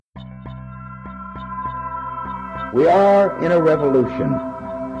We are in a revolution.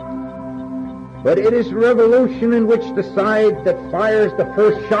 But it is a revolution in which the side that fires the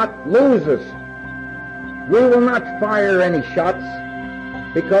first shot loses. We will not fire any shots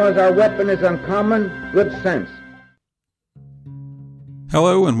because our weapon is uncommon good sense.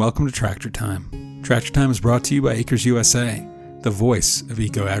 Hello and welcome to Tractor Time. Tractor Time is brought to you by Acres USA, the voice of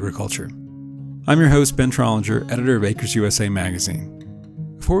eco-agriculture. I'm your host, Ben Trollinger, editor of Acres USA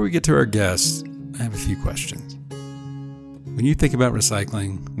magazine. Before we get to our guests, I have a few questions. When you think about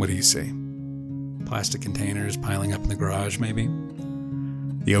recycling, what do you see? Plastic containers piling up in the garage, maybe?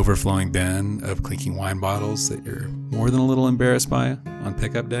 The overflowing bin of clinking wine bottles that you're more than a little embarrassed by on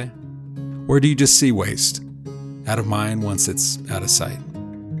pickup day? Or do you just see waste, out of mind once it's out of sight?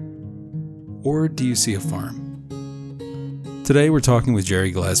 Or do you see a farm? Today we're talking with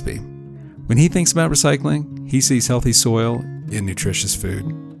Jerry Gillespie. When he thinks about recycling, he sees healthy soil in nutritious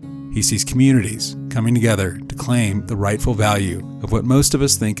food. He sees communities coming together to claim the rightful value of what most of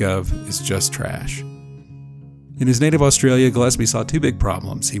us think of as just trash. In his native Australia, Gillespie saw two big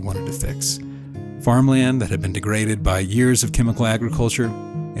problems he wanted to fix: farmland that had been degraded by years of chemical agriculture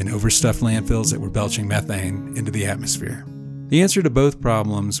and overstuffed landfills that were belching methane into the atmosphere. The answer to both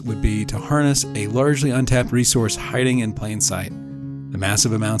problems would be to harness a largely untapped resource hiding in plain sight: the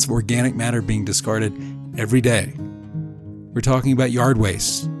massive amounts of organic matter being discarded every day. We're talking about yard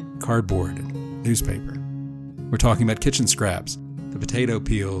waste, cardboard, and newspaper. We're talking about kitchen scraps, the potato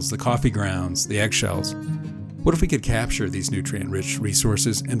peels, the coffee grounds, the eggshells. What if we could capture these nutrient-rich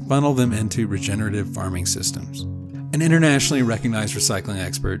resources and funnel them into regenerative farming systems? An internationally recognized recycling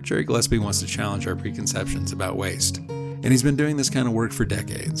expert, Jerry Gillespie wants to challenge our preconceptions about waste, and he's been doing this kind of work for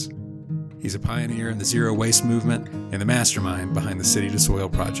decades. He's a pioneer in the zero waste movement and the mastermind behind the City to Soil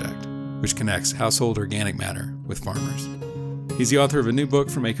Project, which connects household organic matter with farmers. He's the author of a new book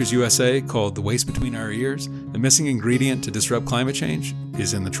from Acres USA called The Waste Between Our Ears. The missing ingredient to disrupt climate change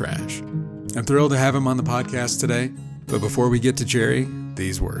is in the trash. I'm thrilled to have him on the podcast today, but before we get to Jerry,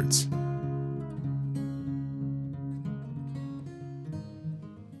 these words.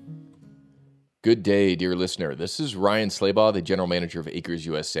 Good day, dear listener. This is Ryan Slaybaugh, the general manager of Acres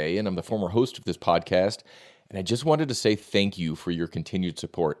USA, and I'm the former host of this podcast. And I just wanted to say thank you for your continued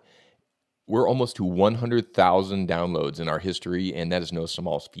support. We're almost to 100,000 downloads in our history, and that is no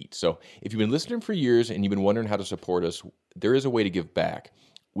small feat. So if you've been listening for years and you've been wondering how to support us, there is a way to give back.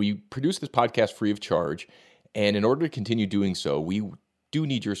 We produce this podcast free of charge, and in order to continue doing so, we do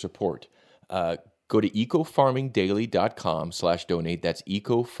need your support. Go to ecofarmingdaily.com/donate. That's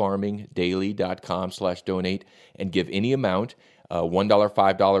ecofarmingdaily.com/donate and give any amount, $1,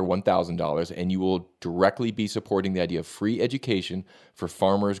 $5, $1,000, and you will directly be supporting the idea of free education for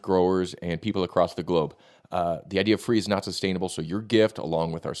farmers, growers, and people across the globe. The idea of free is not sustainable, so your gift,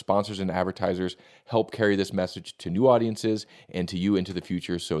 along with our sponsors and advertisers, help carry this message to new audiences and to you into the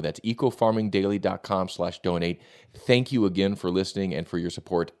future. So that's ecofarmingdaily.com/donate. Thank you again for listening and for your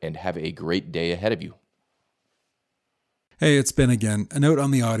support, and have a great day ahead of you. Hey, it's Ben again. A note on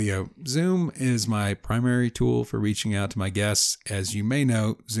the audio. Zoom is my primary tool for reaching out to my guests. As you may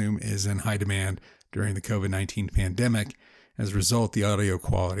know, Zoom is in high demand during the COVID-19 pandemic. As a result, the audio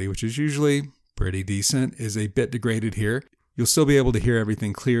quality, which is usually pretty decent, is a bit degraded here. You'll still be able to hear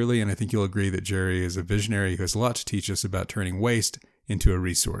everything clearly, and I think you'll agree that Jerry is a visionary who has a lot to teach us about turning waste into a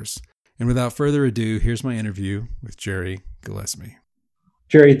resource. And without further ado, here's my interview with Jerry Gillespie.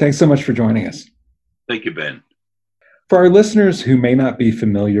 Jerry, thanks so much for joining us. Thank you, Ben. For our listeners who may not be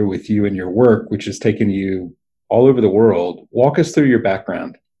familiar with you and your work, which has taken you all over the world, walk us through your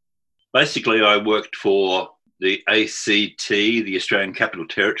background. Basically, I worked for the ACT, the Australian Capital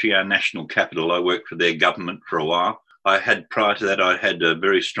Territory, our national capital. I worked for their government for a while. Prior to that, I had a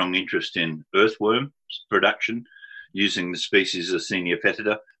very strong interest in earthworm production using the species Yersinia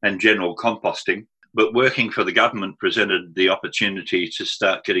foetida and general composting. But working for the government presented the opportunity to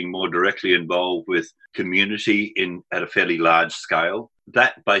start getting more directly involved with community at a fairly large scale.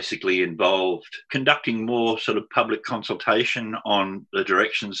 That basically involved conducting more sort of public consultation on the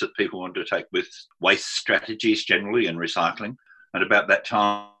directions that people want to take with waste strategies generally and recycling. And about that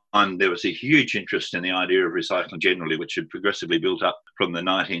time, there was a huge interest in the idea of recycling generally, which had progressively built up from the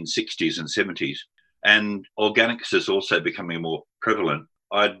 1960s and 70s. And organics is also becoming more prevalent.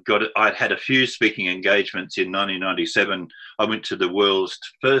 I'd had a few speaking engagements in 1997. I went to the world's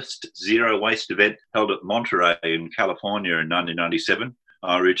first zero waste event held at Monterey in California in 1997.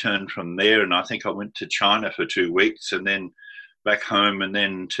 I returned from there, and I think I went to China for 2 weeks and then back home and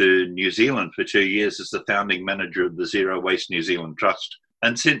then to New Zealand for 2 years as the founding manager of the Zero Waste New Zealand Trust.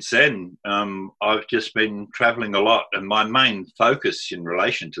 And since then, I've just been traveling a lot. And my main focus in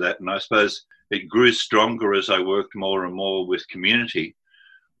relation to that, and I suppose it grew stronger as I worked more and more with community,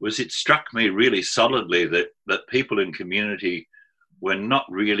 was it struck me really solidly that people in community were not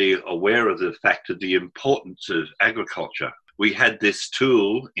really aware of the fact of the importance of agriculture. We had this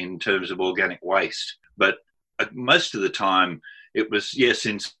tool in terms of organic waste, but most of the time it was, yes,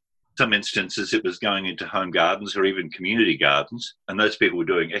 in some instances it was going into home gardens or even community gardens, and those people were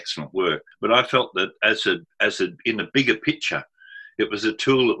doing excellent work. But I felt that in a bigger picture, it was a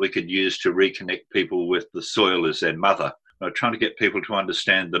tool that we could use to reconnect people with the soil as their mother. Trying to get people to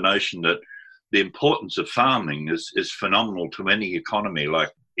understand the notion that the importance of farming is phenomenal to any economy.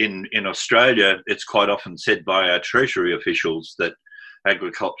 Like in Australia, it's quite often said by our Treasury officials that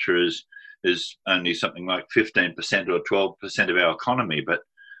agriculture is only something like 15% or 12% of our economy, but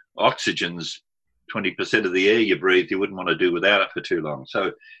oxygen's 20% of the air you breathe. You wouldn't want to do without it for too long.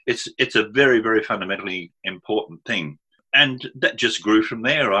 So it's a very, very fundamentally important thing. And that just grew from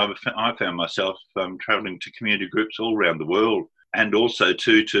there. I found myself travelling to community groups all around the world, and also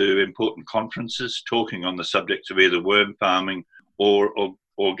to important conferences talking on the subjects of either worm farming or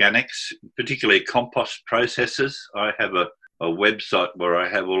organics, particularly compost processes. I have a website where I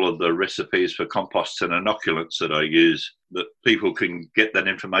have all of the recipes for composts and inoculants that I use, that people can get that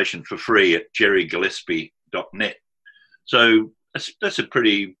information for free at jerrygillespie.net. So that's a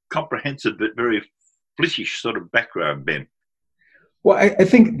pretty comprehensive but very British sort of background, Ben. Well, I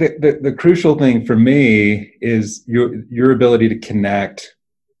think the crucial thing for me is your ability to connect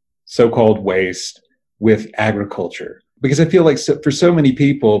so-called waste with agriculture. Because I feel like for so many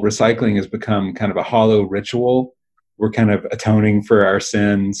people, recycling has become kind of a hollow ritual. We're kind of atoning for our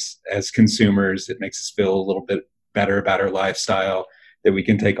sins as consumers. It makes us feel a little bit better about our lifestyle, that we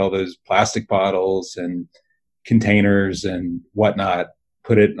can take all those plastic bottles and containers and whatnot,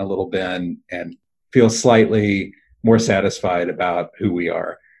 put it in a little bin, and feel slightly more satisfied about who we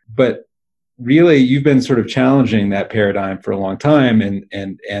are. But really, you've been sort of challenging that paradigm for a long time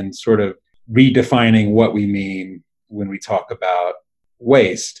and sort of redefining what we mean when we talk about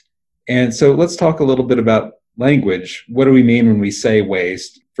waste. And so let's talk a little bit about language. What do we mean when we say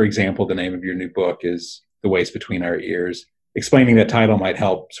waste? For example, the name of your new book is The Waste Between Our Ears. Explaining that title might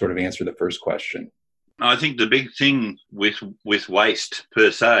help sort of answer the first question. I think the big thing with waste per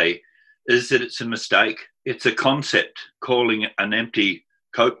se is that it's a mistake. It's a concept. Calling an empty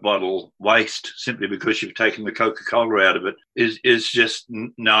Coke bottle waste simply because you've taken the Coca-Cola out of it is just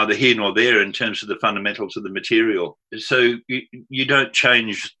neither here nor there in terms of the fundamentals of the material. So you don't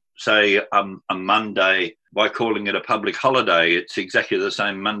change, say, a Monday by calling it a public holiday. It's exactly the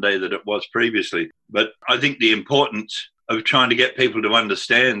same Monday that it was previously. But I think the importance of trying to get people to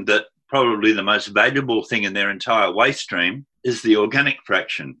understand that probably the most valuable thing in their entire waste stream is the organic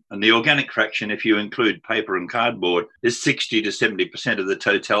fraction. And the organic fraction, if you include paper and cardboard, is 60 to 70% of the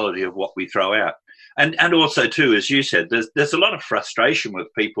totality of what we throw out. And also, too, as you said, there's a lot of frustration with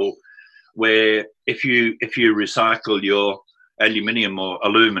people where if you recycle your aluminium or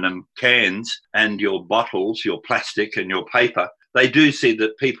aluminum cans and your bottles, your plastic and your paper, they do see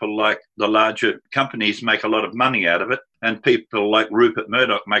that people like the larger companies make a lot of money out of it, and people like Rupert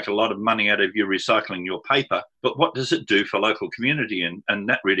Murdoch make a lot of money out of you recycling your paper. But what does it do for local community? And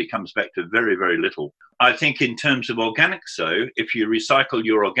that really comes back to very, very little. I think in terms of organics, though, if you recycle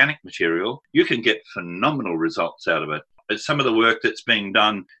your organic material, you can get phenomenal results out of it. Some of the work that's being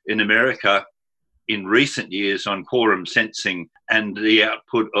done in America in recent years on quorum sensing and the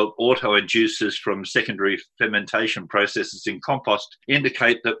output of auto-inducers from secondary fermentation processes in compost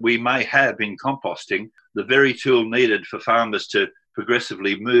indicate that we may have in composting the very tool needed for farmers to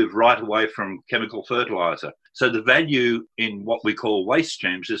progressively move right away from chemical fertilizer. So the value in what we call waste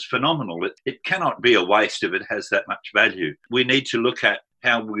streams is phenomenal. It cannot be a waste if it has that much value. We need to look at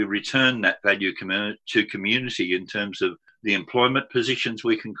how we return that value to community in terms of the employment positions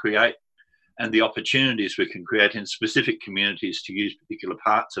we can create and the opportunities we can create in specific communities to use particular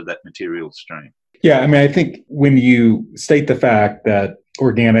parts of that material stream. Yeah, I mean, I think when you state the fact that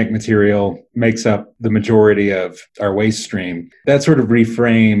organic material makes up the majority of our waste stream, that sort of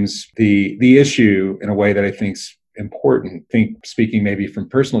reframes the issue in a way that I think is important. I think, speaking maybe from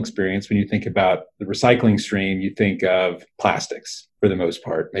personal experience, when you think about the recycling stream, you think of plastics for the most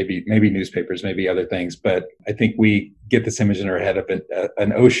part, maybe newspapers, maybe other things. But I think we get this image in our head of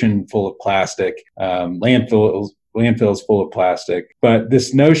an ocean full of plastic, landfills full of plastic. But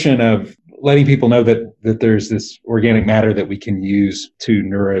this notion of letting people know that there's this organic matter that we can use to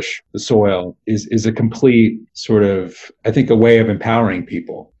nourish the soil is a complete sort of, I think, a way of empowering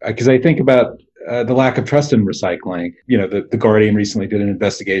people. Because I think about the lack of trust in recycling. The Guardian recently did an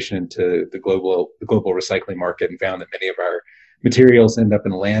investigation into the global recycling market and found that many of our materials end up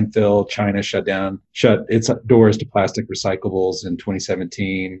in a landfill. China shut its doors to plastic recyclables in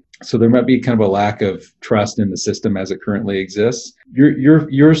 2017. So there might be kind of a lack of trust in the system as it currently exists.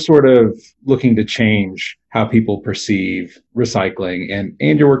 You're sort of looking to change how people perceive recycling,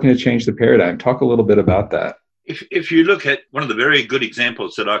 and you're working to change the paradigm. Talk a little bit about that. If you look at one of the very good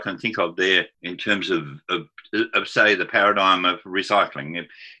examples that I can think of there in terms of say, the paradigm of recycling,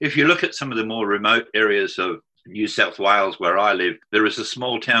 if you look at some of the more remote areas of New South Wales, where I live, there is a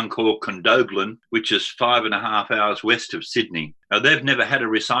small town called Condobolin, which is 5.5 hours west of Sydney. Now, they've never had a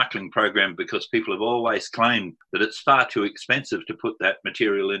recycling program because people have always claimed that it's far too expensive to put that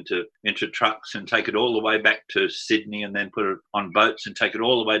material into trucks and take it all the way back to Sydney and then put it on boats and take it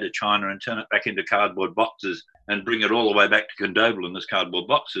all the way to China and turn it back into cardboard boxes and bring it all the way back to Condobolin as cardboard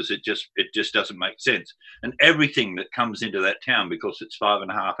boxes. It just doesn't make sense. And everything that comes into that town, because it's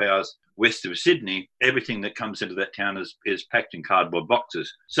 5.5 hours west of Sydney, everything that comes into that town is packed in cardboard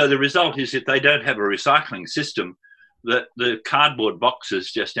boxes. So the result is, if they don't have a recycling system, that the cardboard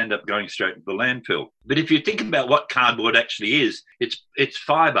boxes just end up going straight to the landfill. But if you think about what cardboard actually is, it's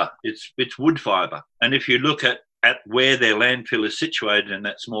fibre, it's wood fibre. And if you look at where their landfill is situated in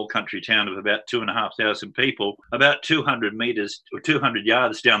that small country town of about 2,500 people, about 200 metres or 200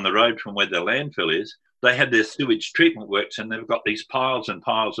 yards down the road from where their landfill is, they have their sewage treatment works, and they've got these piles and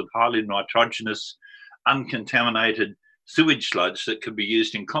piles of highly nitrogenous, uncontaminated sewage sludge that can be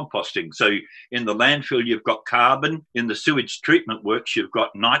used in composting. So in the landfill, you've got carbon. In the sewage treatment works, you've got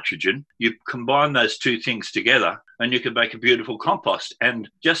nitrogen. You combine those two things together and you can make a beautiful compost. And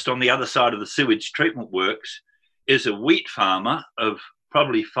just on the other side of the sewage treatment works is a wheat farmer of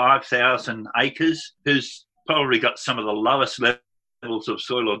probably 5,000 acres who's probably got some of the lowest levels of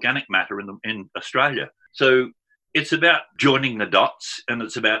soil organic matter in Australia. So it's about joining the dots, and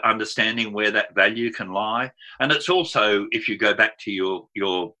it's about understanding where that value can lie. And it's also, if you go back to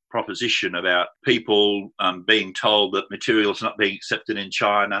your proposition about people being told that material is not being accepted in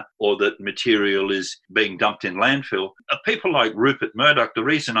China or that material is being dumped in landfill, people like Rupert Murdoch, the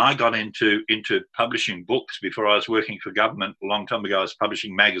reason I got into publishing books before I was working for government a long time ago, I was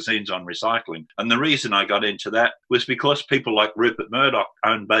publishing magazines on recycling. And the reason I got into that was because people like Rupert Murdoch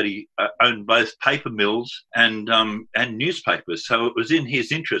owned both paper mills and newspapers. So it was in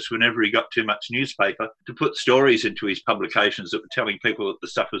his interest, whenever he got too much newspaper, to put stories into his publications that were telling people that the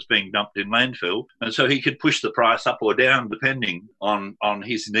stuff was being dumped in landfill, and so he could push the price up or down depending on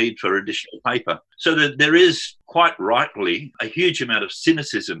his need for additional paper. So that there is, quite rightly, a huge amount of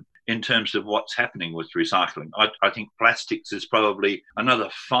cynicism in terms of what's happening with recycling. I think plastics is probably another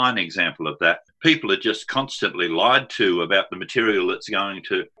fine example of that. People are just constantly lied to about the material that's going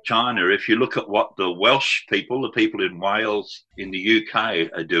to China. If you look at what the Welsh people, the people in Wales, in the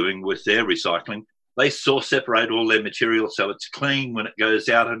UK, are doing with their recycling, they source separate all their material so it's clean when it goes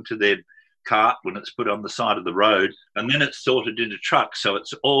out into their cart, when it's put on the side of the road, and then it's sorted into trucks. So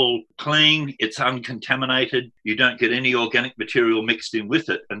it's all clean, it's uncontaminated, you don't get any organic material mixed in with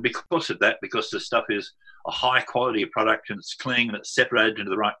it. And because of that, because the stuff is a high quality product and it's clean and it's separated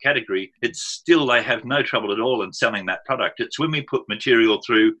into the right category, it's still, they have no trouble at all in selling that product. It's when we put material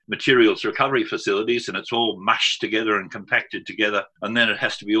through materials recovery facilities and it's all mushed together and compacted together, and then it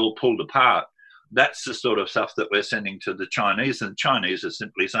has to be all pulled apart. That's the sort of stuff that we're sending to the Chinese, and the Chinese are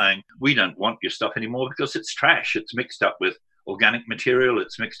simply saying, we don't want your stuff anymore because it's trash. It's mixed up with organic material,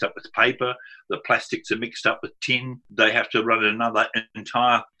 it's mixed up with paper, the plastics are mixed up with tin. They have to run another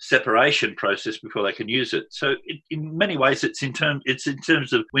entire separation process before they can use it. So in many ways, it's in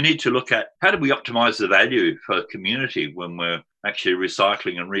terms of, we need to look at how do we optimize the value for a community when we're actually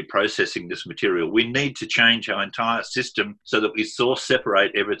recycling and reprocessing this material. We need to change our entire system so that we source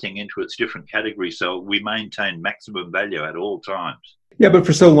separate everything into its different categories so we maintain maximum value at all times. Yeah, but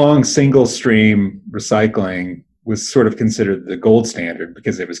for so long, single stream recycling was sort of considered the gold standard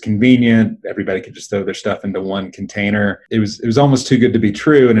because it was convenient. Everybody could just throw their stuff into one container. It was almost too good to be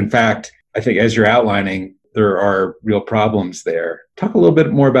true. And in fact, I think as you're outlining, there are real problems there. Talk a little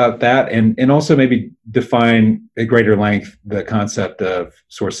bit more about that, and also maybe define at greater length the concept of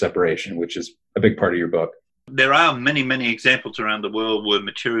source separation, which is a big part of your book. There are many, many examples around the world where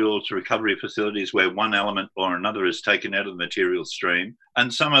materials recovery facilities where one element or another is taken out of the material stream.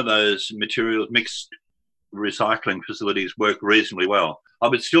 And some of those materials mixed recycling facilities work reasonably well. I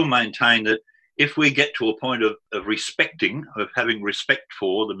would still maintain that if we get to a point of having respect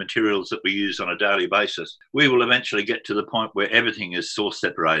for the materials that we use on a daily basis, we will eventually get to the point where everything is source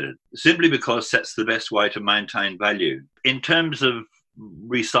separated, simply because that's the best way to maintain value. In terms of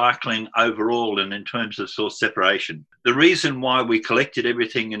recycling overall and in terms of source separation. The reason why we collected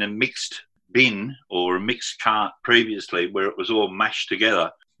everything in a mixed bin or a mixed cart previously, where it was all mashed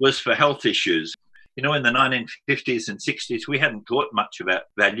together, was for health issues. In the 1950s and 60s, we hadn't thought much about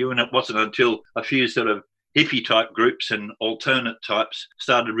value, and it wasn't until a few sort of hippie type groups and alternate types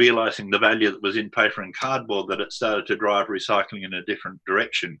started realizing the value that was in paper and cardboard that it started to drive recycling in a different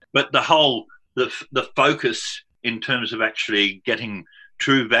direction. But the focus in terms of actually getting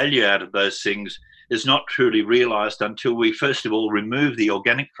true value out of those things is not truly realized until we first of all remove the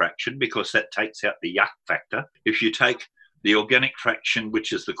organic fraction, because that takes out the yuck factor. If you take the organic fraction,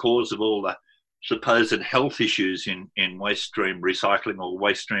 which is the cause of all the supposed health issues in waste stream recycling or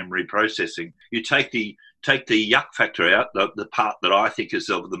waste stream reprocessing, you take the yuck factor out, the part that I think is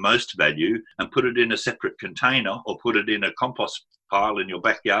of the most value, and put it in a separate container, or put it in a compost pile in your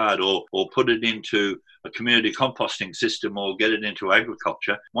backyard, or put it into a community composting system, or get it into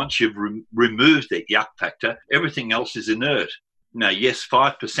agriculture. Once you've removed that yuck factor, everything else is inert. Now, yes,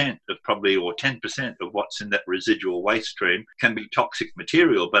 5% of probably, or 10% of what's in that residual waste stream can be toxic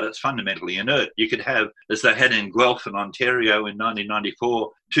material, but it's fundamentally inert. You could have, as they had in Guelph and Ontario in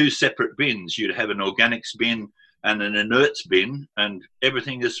 1994, 2 separate bins. You'd have an organics bin and an inerts bin, and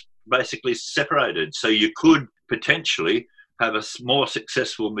everything is basically separated. So you could potentially have a more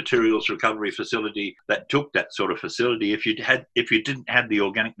successful materials recovery facility that took that sort of facility if you didn't have the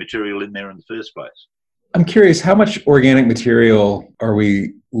organic material in there in the first place. I'm curious, how much organic material are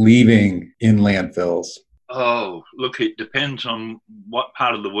we leaving in landfills? Oh, look, it depends on what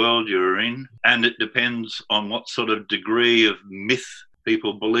part of the world you're in, and it depends on what sort of degree of myth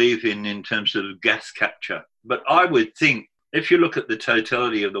people believe in terms of gas capture. But I would think if you look at the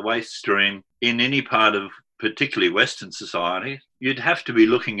totality of the waste stream in any part of particularly Western society, you'd have to be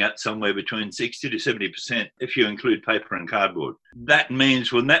looking at somewhere between 60 to 70% if you include paper and cardboard. That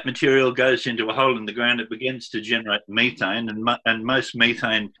means when that material goes into a hole in the ground, it begins to generate methane, and most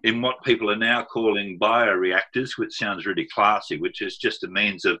methane in what people are now calling bioreactors, which sounds really classy, which is just a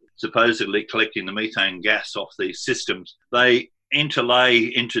means of supposedly collecting the methane gas off these systems. They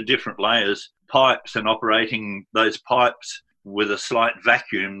interlay into different layers pipes, and operating those pipes with a slight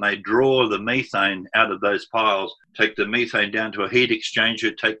vacuum, they draw the methane out of those piles, take the methane down to a heat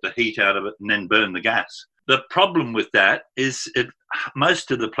exchanger, take the heat out of it, and then burn the gas. The problem with that is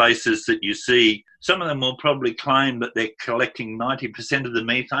most of the places that you see, some of them will probably claim that they're collecting 90% of the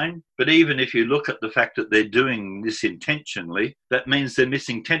methane, but even if you look at the fact that they're doing this intentionally, that means they're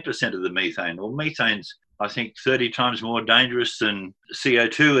missing 10% of the methane. Well, methane's, I think, 30 times more dangerous than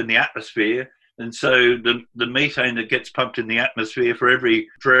CO2 in the atmosphere. And so the methane that gets pumped in the atmosphere, for every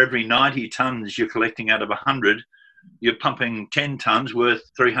 90 tonnes you're collecting out of 100, you're pumping 10 tonnes worth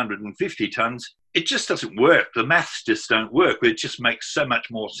 350 tonnes. It just doesn't work. The maths just don't work. It just makes so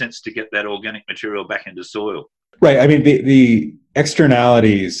much more sense to get that organic material back into soil. Right. I mean, the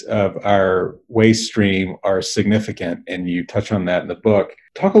externalities of our waste stream are significant, and you touch on that in the book.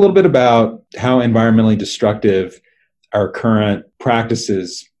 Talk a little bit about how environmentally destructive our current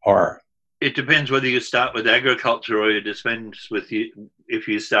practices are. It depends whether you start with agriculture or you dispense with if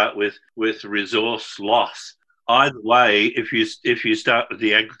you start with resource loss. Either way, if you start with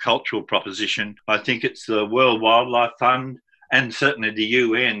the agricultural proposition, I think it's the World Wildlife Fund and certainly the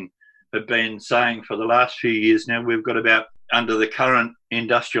UN have been saying for the last few years now, we've got about, under the current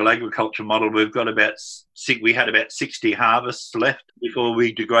industrial agriculture model, we had about 60 harvests left before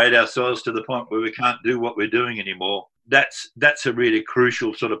we degrade ourselves to the point where we can't do what we're doing anymore. That's a really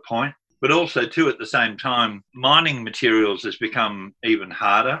crucial sort of point. But also, too, at the same time, mining materials has become even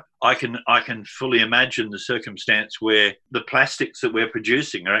harder. I can fully imagine the circumstance where the plastics that we're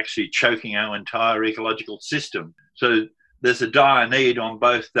producing are actually choking our entire ecological system. So there's a dire need on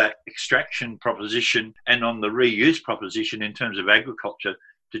both that extraction proposition and on the reuse proposition in terms of agriculture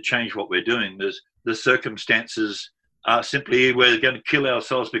to change what we're doing. The circumstances are simply we're going to kill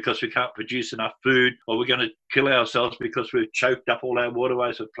ourselves because we can't produce enough food, or we're going to kill ourselves because we've choked up all our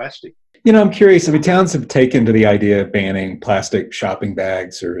waterways with plastic. I'm curious. I mean, towns have taken to the idea of banning plastic shopping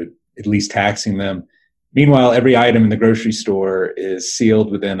bags or at least taxing them. Meanwhile, every item in the grocery store is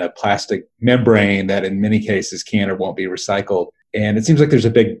sealed within a plastic membrane that in many cases can or won't be recycled. And it seems like there's a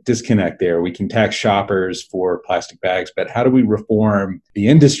big disconnect there. We can tax shoppers for plastic bags, but how do we reform the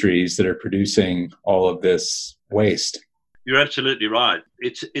industries that are producing all of this waste? You're absolutely right.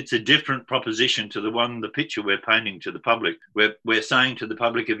 It's a different proposition to the picture we're painting to the public. We're saying to the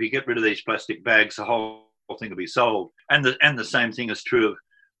public, if you get rid of these plastic bags, the whole thing will be solved. And the same thing is true of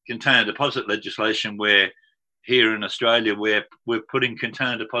container deposit legislation, where here in Australia where we're putting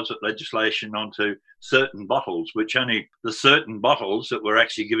container deposit legislation onto certain bottles, which only the certain bottles that we're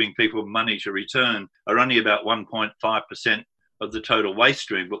actually giving people money to return are only about 1.5% of the total waste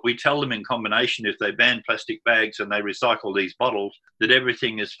stream. But we tell them in combination, if they ban plastic bags and they recycle these bottles, that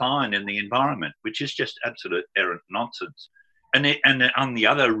everything is fine in the environment, which is just absolute errant nonsense. And on the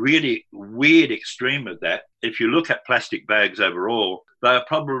other really weird extreme of that, if you look at plastic bags overall, they are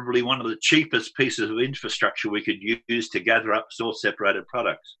probably one of the cheapest pieces of infrastructure we could use to gather up source-separated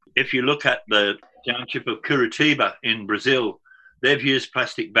products. If you look at the township of Curitiba in Brazil, they've used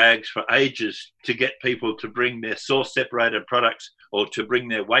plastic bags for ages to get people to bring their source-separated products or to bring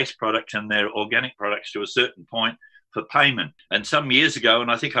their waste products and their organic products to a certain point for payment. And some years ago,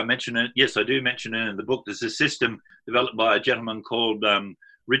 and I think I mentioned it, yes, I do mention it in the book, there's a system developed by a gentleman called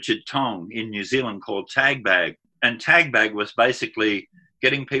Richard Tong in New Zealand called TagBag. And TagBag was basically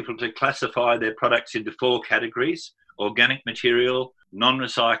getting people to classify their products into 4 categories: organic material,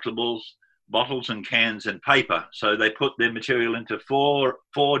 non-recyclables, bottles and cans, and paper. So they put their material into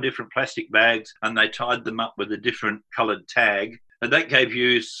four different plastic bags and they tied them up with a different coloured tag. And that gave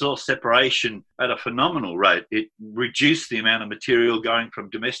you source separation at a phenomenal rate. It reduced the amount of material going from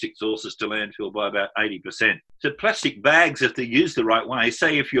domestic sources to landfill by about 80%. So plastic bags, if they're used the right way,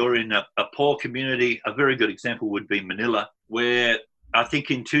 say if you're in a poor community, a very good example would be Manila, where I think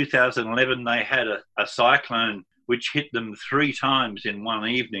in 2011 they had a cyclone which hit them 3 times in one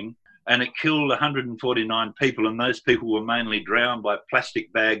evening, and it killed 149 people, and those people were mainly drowned by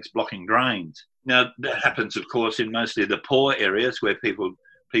plastic bags blocking drains. Now, that happens, of course, in mostly the poor areas where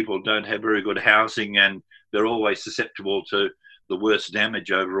people don't have very good housing and they're always susceptible to the worst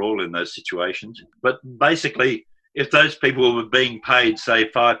damage overall in those situations. But basically, if those people were being paid, say,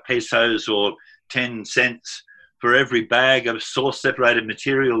 5 pesos or 10 cents for every bag of source-separated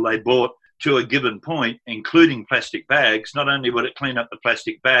material they bought to a given point, including plastic bags, not only would it clean up the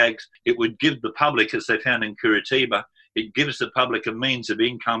plastic bags, it would give the public, as they found in Curitiba, it gives the public a means of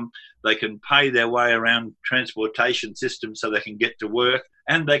income. They can pay their way around transportation systems so they can get to work,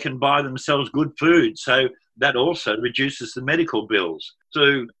 and they can buy themselves good food. So that also reduces the medical bills.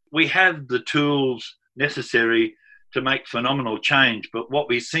 So we have the tools necessary to make phenomenal change, but what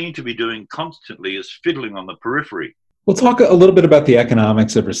we seem to be doing constantly is fiddling on the periphery. We'll talk a little bit about the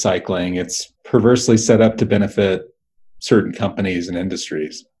economics of recycling. It's perversely set up to benefit certain companies and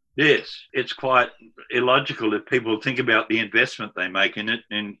industries. Yes, it's quite illogical if people think about the investment they make in it.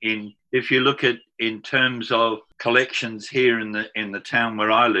 And if you look at in terms of collections here in the town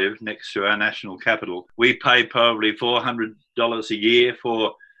where I live, next to our national capital, we pay probably $400 a year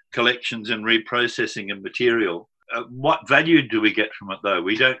for collections and reprocessing of material. What value do we get from it, though?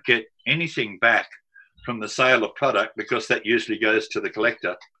 We don't get anything back from the sale of product because that usually goes to the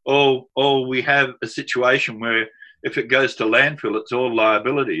collector. Or we have a situation where if it goes to landfill, it's all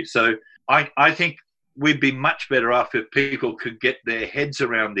liability. So I think we'd be much better off if people could get their heads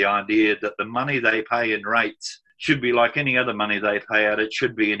around the idea that the money they pay in rates should be like any other money they pay out. It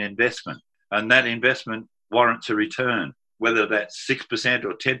should be an investment. And that investment warrants a return. Whether that's 6%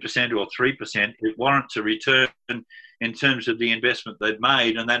 or 10% or 3%, it warrants a return in terms of the investment they've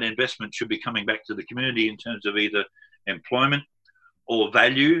made. And that investment should be coming back to the community in terms of either employment or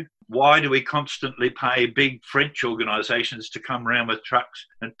value. Why do we constantly pay big French organisations to come around with trucks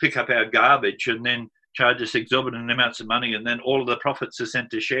and pick up our garbage and then charge us exorbitant amounts of money, and then all of the profits are sent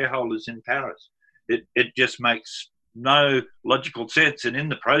to shareholders in Paris? It just makes no logical sense. And in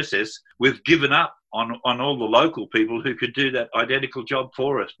the process, we've given up on all the local people who could do that identical job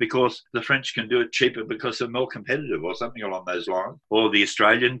for us because the French can do it cheaper because they're more competitive or something along those lines. Or the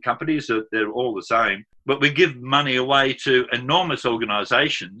Australian companies, they're all the same. But we give money away to enormous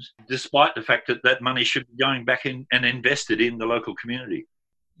organisations despite the fact that that money should be going back in and invested in the local community.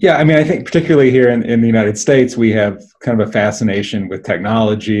 Yeah, I mean, I think particularly here in the United States, we have kind of a fascination with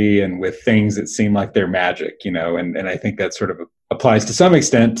technology and with things that seem like they're magic, you know, and I think that sort of applies to some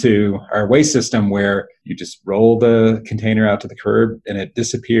extent to our waste system where you just roll the container out to the curb and it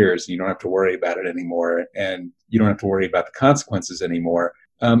disappears. You don't have to worry about it anymore, and you don't have to worry about the consequences anymore.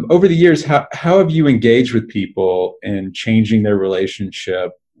 Over the years, how have you engaged with people in changing their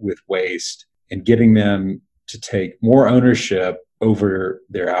relationship with waste and getting them to take more ownership over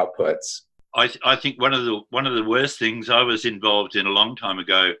their outputs? I think one of the worst things I was involved in a long time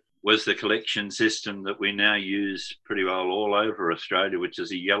ago was the collection system that we now use pretty well all over Australia, which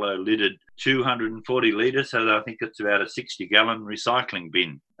is a yellow lidded 240 litre, so I think it's about a 60-gallon recycling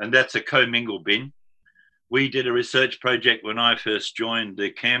bin, and that's a commingled bin. We did a research project when I first joined the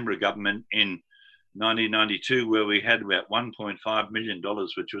Canberra government in 1992 where we had about $1.5 million,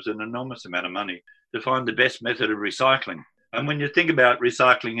 which was an enormous amount of money, to find the best method of recycling. And when you think about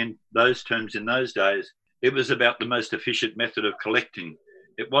recycling in those terms in those days, it was about the most efficient method of collecting.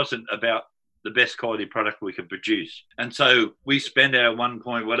 It wasn't about the best quality product we could produce. And so we spent our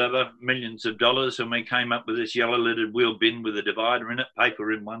millions of dollars, and we came up with this yellow lidded wheel bin with a divider in it,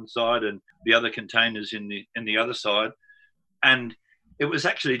 paper in one side and the other containers in the other side. And it was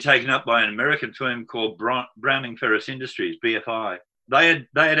actually taken up by an American firm called Browning Ferris Industries, BFI. They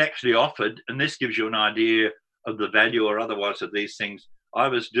had actually offered, and this gives you an idea of the value or otherwise of these things. I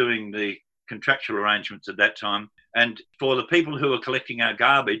was doing the contractual arrangements at that time, and for the people who were collecting our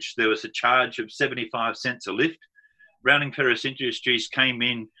garbage, there was a charge of 75 cents a lift. Browning Ferris Industries came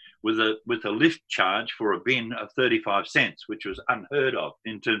in with a lift charge for a bin of 35 cents, which was unheard of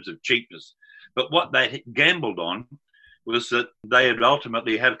in terms of cheapness. But what they gambled on was that they would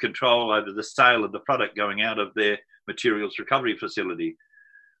ultimately have control over the sale of the product going out of their materials recovery facility.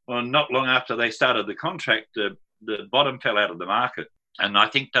 Well, not long after they started the contract, the bottom fell out of the market. And I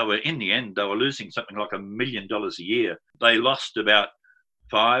think in the end, they were losing something like $1 million a year. They lost about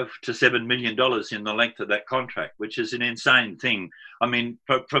 $5 to $7 million in the length of that contract, which is an insane thing. I mean,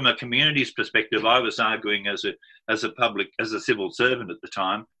 from a community's perspective, I was arguing as a civil servant at the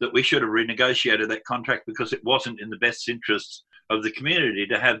time that we should have renegotiated that contract because it wasn't in the best interests of the community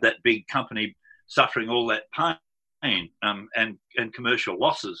to have that big company suffering all that pain and commercial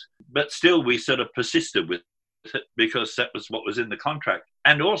losses. But still, we sort of persisted with it because that was what was in the contract.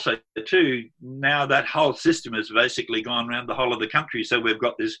 And also, too, now that whole system has basically gone around the whole of the country. So we've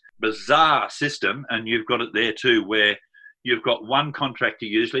got this bizarre system, and you've got it there too, where you've got one contractor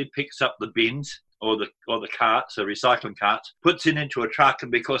usually picks up the bins or the carts, the recycling carts, puts it into a truck,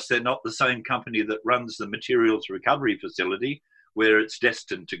 and because they're not the same company that runs the materials recovery facility where it's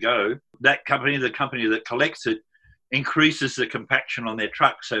destined to go, that company, the company that collects it, increases the compaction on their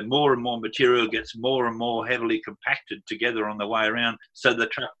truck. So more and more material gets more and more heavily compacted together on the way around, so the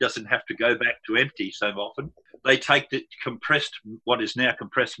truck doesn't have to go back to empty so often. They take the what is now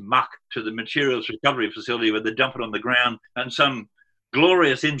compressed muck to the materials recovery facility where they dump it on the ground, and some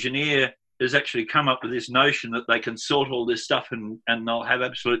glorious engineer has actually come up with this notion that they can sort all this stuff and they'll have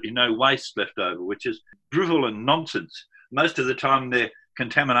absolutely no waste left over, which is drivel and nonsense. Most of the time their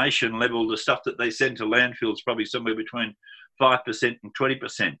contamination level, the stuff that they send to landfills, probably somewhere between 5% and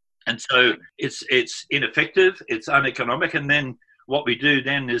 20%. And so it's ineffective, it's uneconomic. And then what we do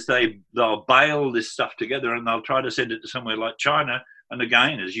then is they'll bale this stuff together and they'll try to send it to somewhere like China. And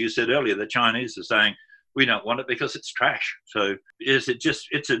again, as you said earlier, the Chinese are saying, we don't want it because it's trash. So it's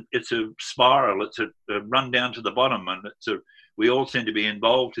a spiral, it's a run down to the bottom, and we all seem to be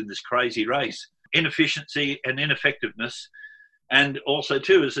involved in this crazy race. Inefficiency and ineffectiveness. And also,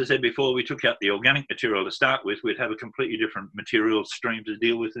 too, as I said before, we took out the organic material to start with. We'd have a completely different material stream to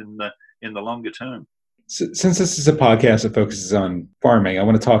deal with in the longer term. So, since this is a podcast that focuses on farming, I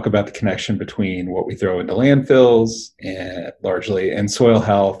want to talk about the connection between what we throw into landfills and soil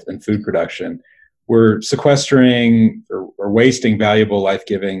health and food production. We're sequestering or wasting valuable,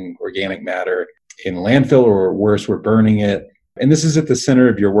 life-giving organic matter in landfill, or worse, we're burning it. And this is at the center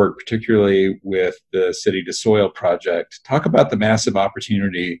of your work, particularly with the City to Soil project. Talk about the massive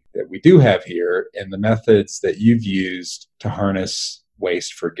opportunity that we do have here and the methods that you've used to harness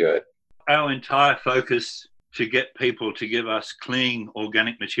waste for good. Our entire focus to get people to give us clean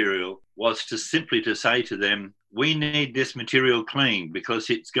organic material was simply to say to them, we need this material clean because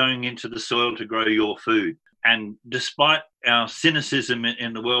it's going into the soil to grow your food. And despite our cynicism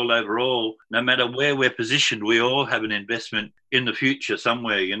in the world overall, no matter where we're positioned, we all have an investment in the future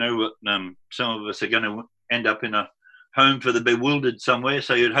somewhere. You know, some of us are going to end up in a home for the bewildered somewhere.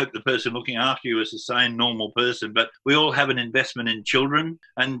 So you'd hope the person looking after you is a sane, normal person. But we all have an investment in children.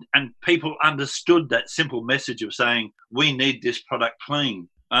 And people understood that simple message of saying, we need this product clean.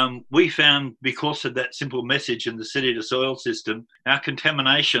 We found, because of that simple message in the City to Soil system, our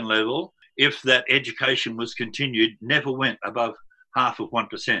contamination level, if that education was continued, never went above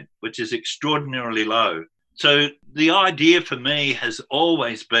 0.5%, which is extraordinarily low. So the idea for me has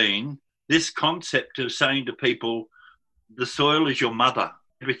always been this concept of saying to people, the soil is your mother.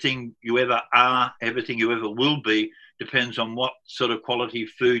 Everything you ever are, everything you ever will be, depends on what sort of quality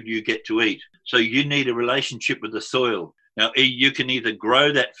food you get to eat. So you need a relationship with the soil. Now, you can either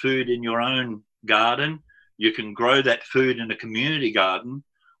grow that food in your own garden, you can grow that food in a community garden,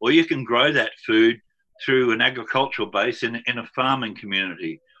 or you can grow that food through an agricultural base in a farming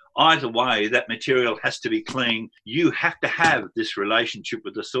community. Either way, that material has to be clean. You have to have this relationship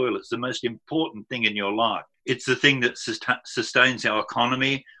with the soil. It's the most important thing in your life. It's the thing that sustains our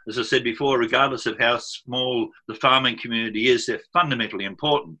economy. As I said before, regardless of how small the farming community is, they're fundamentally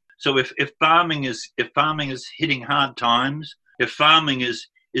important. So if farming is hitting hard times, if farming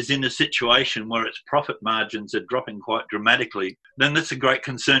is in a situation where its profit margins are dropping quite dramatically, then that's a great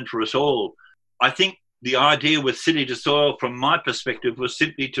concern for us all. I think the idea with City to Soil, from my perspective, was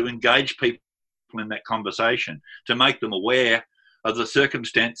simply to engage people in that conversation, to make them aware of the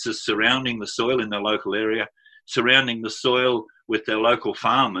circumstances surrounding the soil in their local area, surrounding the soil with their local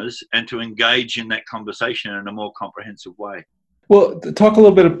farmers, and to engage in that conversation in a more comprehensive way. Well, talk a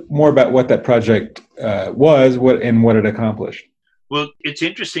little bit more about what that project was, what it accomplished. Well, it's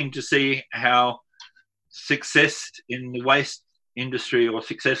interesting to see how success in the waste industry or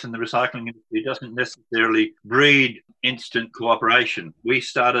success in the recycling industry doesn't necessarily breed instant cooperation. We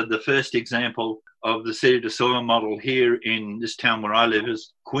started the first example of the City to Soil model here in this town where I live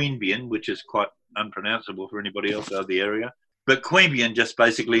is Queanbeyan, which is quite unpronounceable for anybody else out of the area. But Queanbeyan just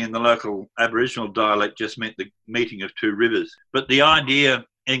basically in the local Aboriginal dialect just meant the meeting of two rivers. But the idea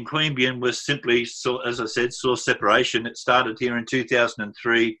in Queanbeyan was simply, as I said, source separation. It started here in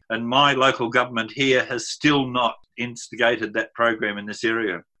 2003, and my local government here has still not instigated that program in this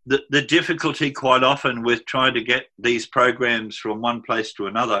area. The difficulty quite often with trying to get these programs from one place to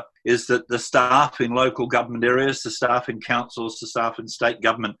another is that the staff in local government areas, the staff in councils, the staff in state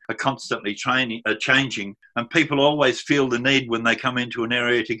government are constantly changing, and people always feel the need when they come into an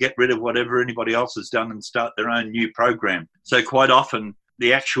area to get rid of whatever anybody else has done and start their own new program. So quite often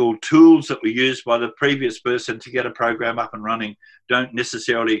the actual tools that were used by the previous person to get a program up and running don't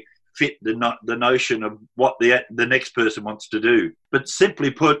necessarily fit the notion of what the next person wants to do. But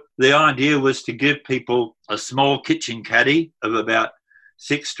simply put, the idea was to give people a small kitchen caddy of about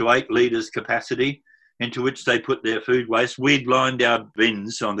 6 to 8 litres capacity into which they put their food waste. We'd lined our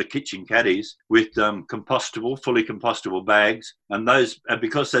bins on the kitchen caddies with fully compostable bags. And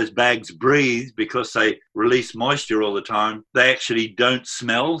because those bags breathe, because they release moisture all the time, they actually don't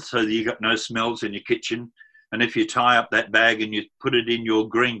smell, so you got no smells in your kitchen. And if you tie up that bag and you put it in your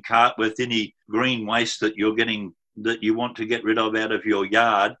green cart with any green waste that you're getting, that you want to get rid of out of your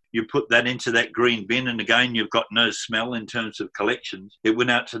yard, you put that into that green bin, and again, you've got no smell in terms of collections. It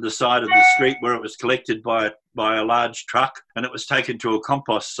went out to the side of the street where it was collected by a large truck, and it was taken to a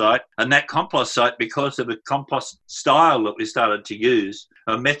compost site. And that compost site, because of a compost style that we started to use,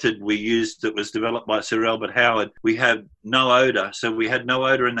 a method we used that was developed by Sir Albert Howard, we have no odour. So we had no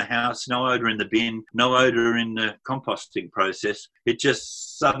odour in the house, no odour in the bin, no odour in the composting process. It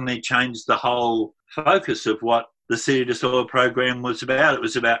just suddenly changed the whole focus of what the City to Soil program was about. It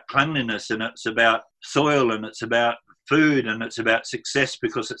was about cleanliness, and it's about soil, and it's about food, and it's about success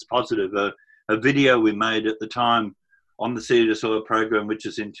because it's positive. A video we made at the time on the City to Soil program, which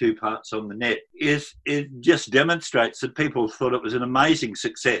is in 2 parts on the net, it just demonstrates that people thought it was an amazing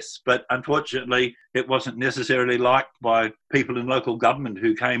success. But unfortunately, it wasn't necessarily liked by people in local government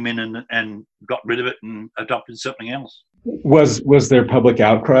who came in and got rid of it and adopted something else. Was there public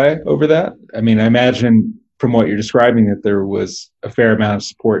outcry over that? I mean, I imagine from what you're describing that there was a fair amount of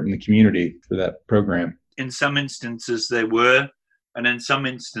support in the community for that program. In some instances there were, and in some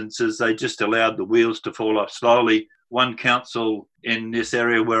instances they just allowed the wheels to fall off slowly. One council in this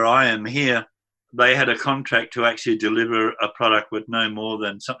area where I am here, they had a contract to actually deliver a product with no more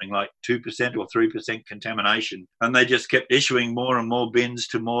than something like 2% or 3% contamination. And they just kept issuing more and more bins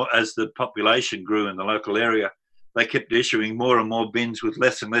to more as the population grew in the local area. They kept issuing more and more bins with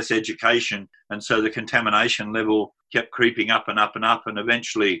less and less education. And so the contamination level kept creeping up and up and up. And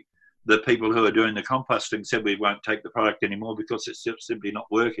eventually the people who are doing the composting said, we won't take the product anymore because it's simply not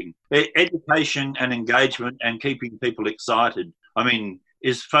working. Education and engagement and keeping people excited,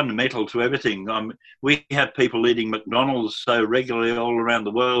 is fundamental to everything. We have people eating McDonald's so regularly all around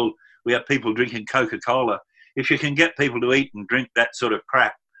the world. We have people drinking Coca-Cola. If you can get people to eat and drink that sort of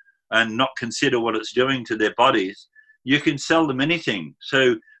crap and not consider what it's doing to their bodies, you can sell them anything.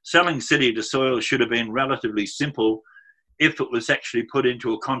 So selling City to Soil should have been relatively simple if it was actually put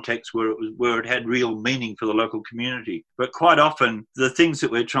into a context where it had real meaning for the local community. But quite often, the things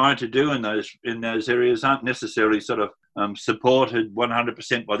that we're trying to do in those areas aren't necessarily sort of supported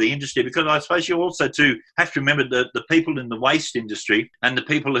 100% by the industry, because I suppose you also too have to remember that the people in the waste industry and the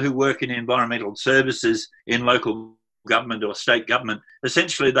people who work in environmental services in local government or state government,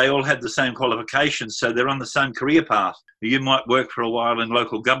 essentially they all have the same qualifications, so they're on the same career path. You might work for a while in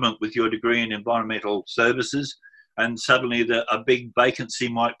local government with your degree in environmental services, and suddenly a big vacancy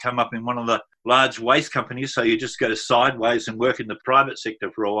might come up in one of the large waste companies, so you just go sideways and work in the private sector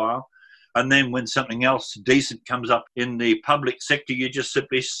for a while. And then when something else decent comes up in the public sector, you just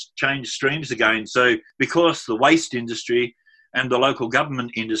simply change streams again. So because the waste industry and the local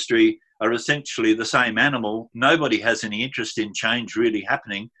government industry are essentially the same animal, nobody has any interest in change really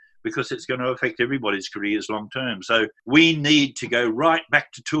happening, because it's going to affect everybody's careers long term. So we need to go right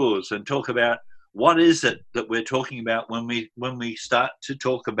back to tours and talk about what is it that we're talking about when we start to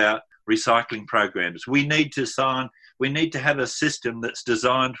talk about recycling programs. We need to have a system that's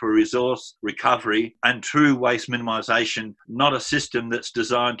designed for resource recovery and true waste minimisation, not a system that's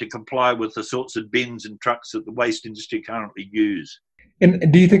designed to comply with the sorts of bins and trucks that the waste industry currently use.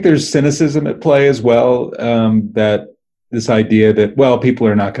 And do you think there's cynicism at play as well, that this idea that, well, people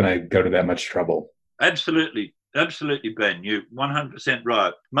are not going to go to that much trouble? Absolutely, Ben. You're 100%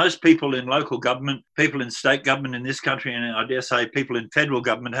 right. Most people in local government, people in state government in this country, and I dare say people in federal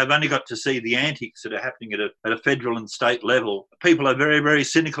government, have only got to see the antics that are happening at a federal and state level. People are very, very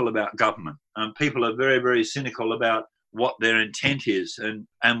cynical about government. People are very, very cynical about what their intent is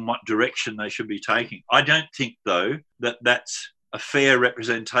and what direction they should be taking. I don't think, though, that that's a fair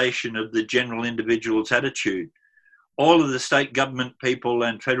representation of the general individual's attitude. All of the state government people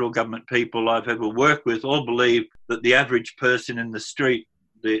and federal government people I've ever worked with all believe that the average person in the street,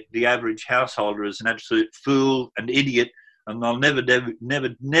 the average householder, is an absolute fool and idiot, and they'll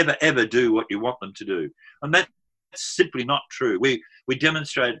never ever do what you want them to do. And that's simply not true. We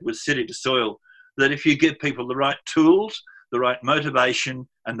demonstrated with City to Soil that if you give people the right tools, the right motivation,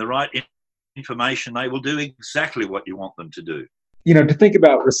 and the right information, they will do exactly what you want them to do. You know, to think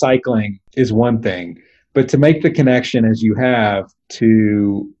about recycling is one thing, but to make the connection as you have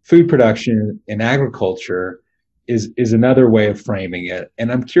to food production and agriculture is another way of framing it.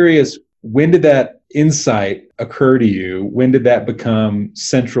 And I'm curious, when did that insight occur to you? When did that become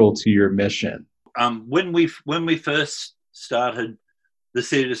central to your mission? When we first started the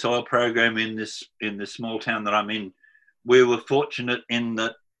City to Soil program in this small town that I'm in, we were fortunate in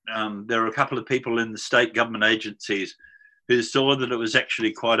that there were a couple of people in the state government agencies who saw that it was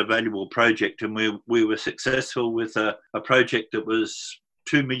actually quite a valuable project, and we were successful with a project that was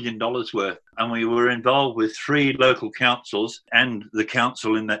 $2 million worth, and we were involved with 3 local councils and the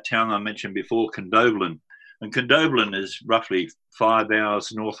council in that town I mentioned before, Condobolin. And Condobolin is roughly 5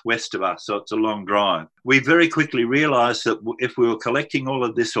 hours northwest of us, so it's a long drive. We very quickly realised that if we were collecting all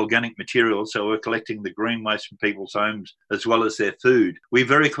of this organic material, so we're collecting the green waste from people's homes as well as their food, we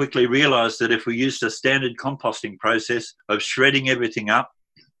very quickly realised that if we used a standard composting process of shredding everything up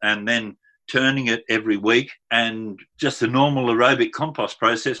and then turning it every week, and just the normal aerobic compost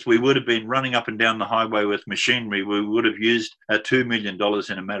process, we would have been running up and down the highway with machinery. We would have used $2 million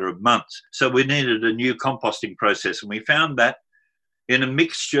in a matter of months. So we needed a new composting process, and we found that in a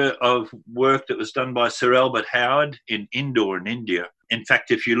mixture of work that was done by Sir Albert Howard in Indore in India. In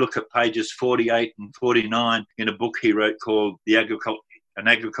fact, if you look at pages 48 and 49 in a book he wrote called An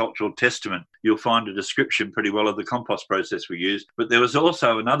Agricultural Testament, you'll find a description pretty well of the compost process we used. But there was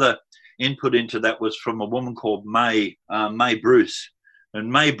also another input into that was from a woman called May Bruce.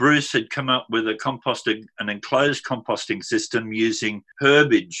 And May Bruce had come up with an enclosed composting system using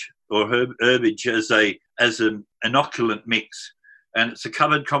herbage as an inoculant mix. And it's a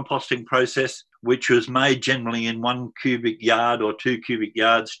covered composting process, which was made generally in 1 cubic yard or 2 cubic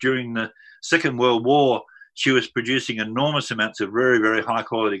yards. During the Second World War, she was producing enormous amounts of very, very high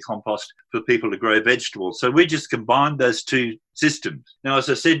quality compost for people to grow vegetables. So we just combined those 2 systems. Now, as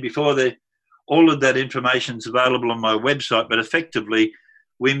I said before, all of that information is available on my website, but effectively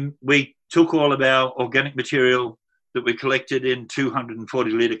we took all of our organic material that we collected in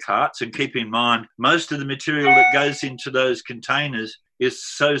 240 litre carts, and keep in mind, most of the material that goes into those containers is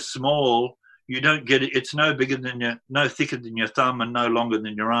so small, you don't get it. It's no thicker than your thumb and no longer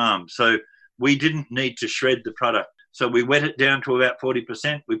than your arm. So we didn't need to shred the product. So we wet it down to about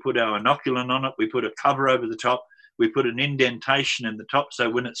 40%. We put our inoculant on it. We put a cover over the top. We put an indentation in the top so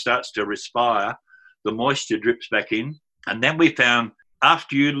when it starts to respire, the moisture drips back in. And then we found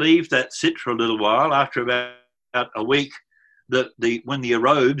after you leave that sit for a little while, after about a week, when the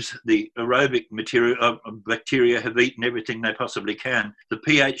aerobic material bacteria have eaten everything they possibly can, the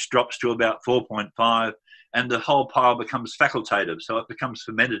pH drops to about 4.5, and the whole pile becomes facultative, so it becomes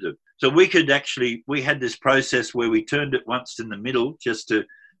fermentative. So we had this process where we turned it once in the middle just to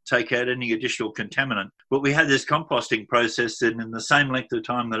take out any additional contaminant, but we had this composting process that in the same length of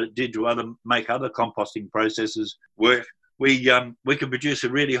time that it did to make other composting processes work, we could produce a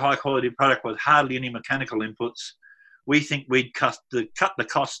really high quality product with hardly any mechanical inputs. We think we'd cut the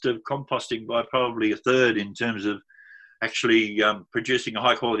cost of composting by probably a third in terms of actually producing a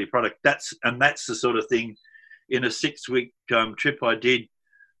high quality product. That's the sort of thing in a 6-week trip I did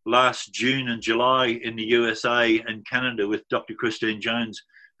last June and July in the USA and Canada with Dr. Christine Jones.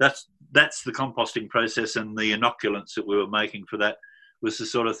 That's the composting process and the inoculants that we were making for that was the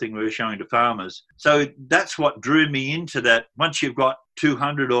sort of thing we were showing to farmers. So that's what drew me into that. Once you've got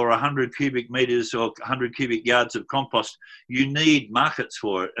 200 or 100 cubic meters or 100 cubic yards of compost, you need markets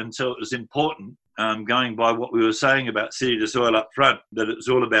for it. And so it was important, going by what we were saying about city to soil up front, that it's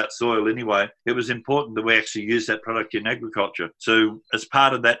all about soil anyway. It was important that we actually use that product in agriculture. So as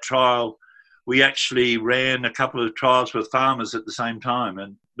part of that trial, we actually ran a couple of trials with farmers at the same time.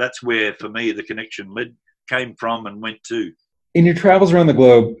 And that's where, for me, the connection came from and went to. In your travels around the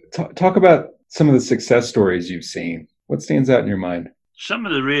globe, talk about some of the success stories you've seen. What stands out in your mind? Some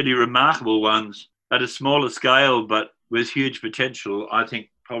of the really remarkable ones at a smaller scale, but with huge potential, I think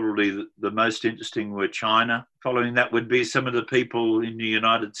probably the most interesting were China. Following that would be some of the people in the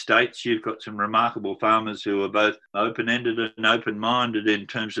United States. You've got some remarkable farmers who are both open-ended and open-minded in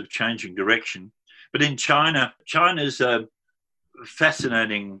terms of changing direction. But in China's a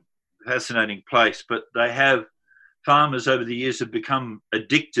fascinating place, but they have farmers over the years have become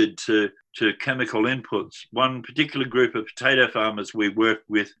addicted to chemical inputs. One particular group of potato farmers we worked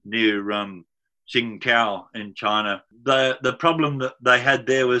with near Xingqiao in China, the problem that they had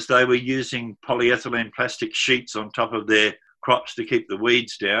there was they were using polyethylene plastic sheets on top of their crops to keep the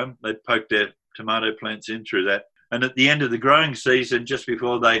weeds down. They'd poke their tomato plants in through that. And at the end of the growing season, just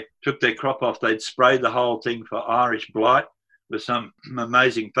before they took their crop off, they'd spray the whole thing for Irish blight with some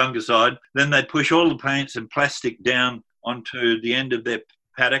amazing fungicide. Then they'd push all the plants and plastic down onto the end of their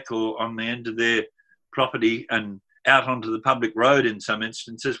paddock or on the end of their property and out onto the public road in some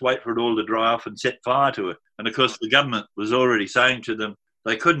instances, wait for it all to dry off and set fire to it. And of course, the government was already saying to them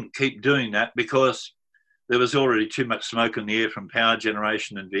they couldn't keep doing that because there was already too much smoke in the air from power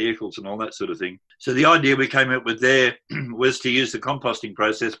generation and vehicles and all that sort of thing. So the idea we came up with there was to use the composting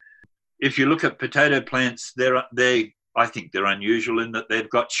process. If you look at potato plants, I think they're unusual in that they've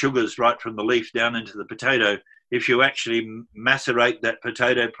got sugars right from the leaf down into the potato. If you actually macerate that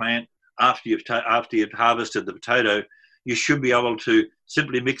potato plant after you've harvested the potato, you should be able to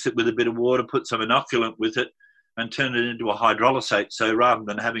simply mix it with a bit of water, put some inoculant with it, and turn it into a hydrolysate. So rather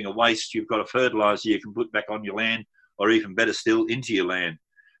than having a waste, you've got a fertilizer you can put back on your land, or even better still, into your land.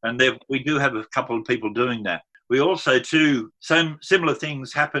 And we do have a couple of people doing that. We also, too, some similar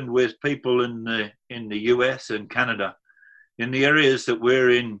things happened with people in the US and Canada. In the areas that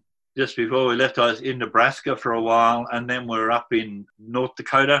we're in, just before we left, I was in Nebraska for a while, and then we're up in North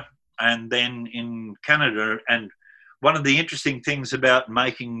Dakota, and then in Canada. And one of the interesting things about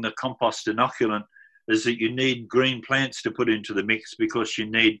making the compost inoculant is that you need green plants to put into the mix because you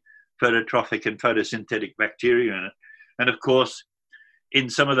need phototrophic and photosynthetic bacteria in it. And of course, in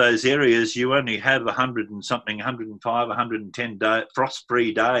some of those areas, you only have 105, 110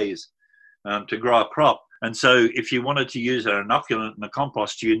 frost-free days to grow a crop. And so if you wanted to use an inoculant in a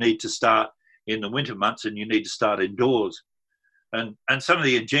compost, you need to start in the winter months and you need to start indoors. And some of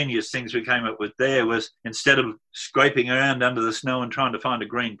the ingenious things we came up with there was, instead of scraping around under the snow and trying to find a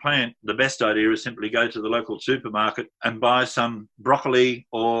green plant, the best idea is simply go to the local supermarket and buy some broccoli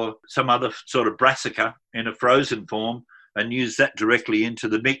or some other sort of brassica in a frozen form and use that directly into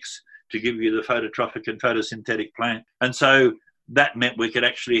the mix to give you the phototrophic and photosynthetic plant. And so that meant we could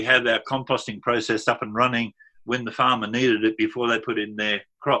actually have our composting process up and running when the farmer needed it before they put in their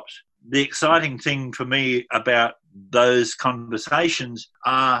crops. The exciting thing for me about those conversations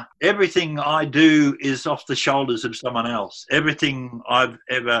are everything I do is off the shoulders of someone else. Everything I've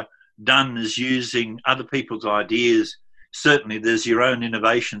ever done is using other people's ideas. Certainly there's your own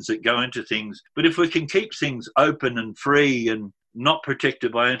innovations that go into things, but if we can keep things open and free and not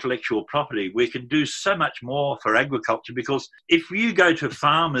protected by intellectual property, we can do so much more for agriculture. Because if you go to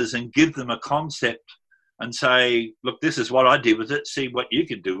farmers and give them a concept and say, look, this is what I did with it, see what you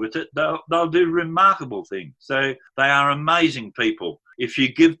can do with it, they'll do remarkable things. So they are amazing people. If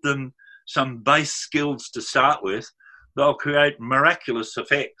you give them some base skills to start with, they'll create miraculous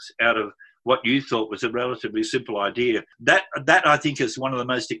effects out of what you thought was a relatively simple idea. That I think is one of the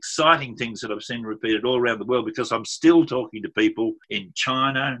most exciting things that I've seen repeated all around the world, because I'm still talking to people in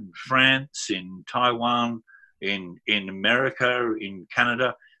China, in France, in Taiwan, in America, in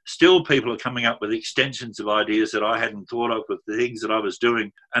Canada. Still people are coming up with extensions of ideas that I hadn't thought of with the things that I was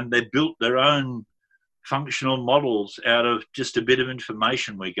doing, and they built their own functional models out of just a bit of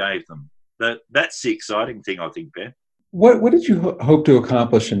information we gave them. That's the exciting thing, I think, Ben. What did you hope to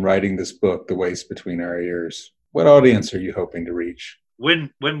accomplish in writing this book, The Waste Between Our Ears? What audience are you hoping to reach?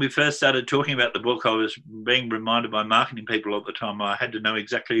 When we first started talking about the book, I was being reminded by marketing people at the time I had to know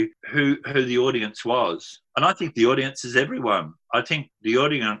exactly who the audience was. And I think the audience is everyone. I think the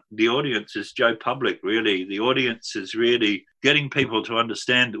audience is Joe Public, really. The audience is really getting people to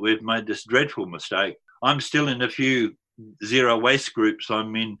understand that we've made this dreadful mistake. I'm still in a few zero waste groups. I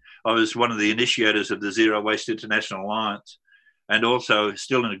was one of the initiators of the Zero Waste International Alliance, and also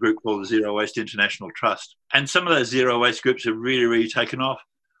still in a group called the Zero Waste International Trust. And some of those zero waste groups have really, really taken off.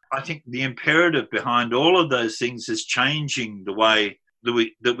 I think the imperative behind all of those things is changing the way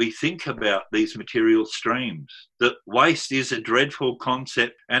that we think about these material streams. That waste is a dreadful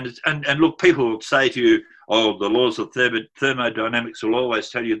concept. And look, people will say to you, oh, the laws of thermodynamics will always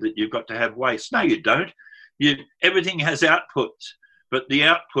tell you that you've got to have waste. No, you don't. Everything has outputs, but the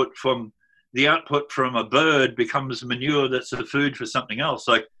output from a bird becomes manure that's the food for something else.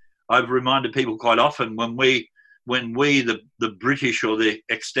 Like I've reminded people quite often, when we the British, or the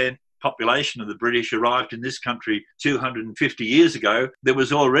extent population of the British, arrived in this country 250 years ago, there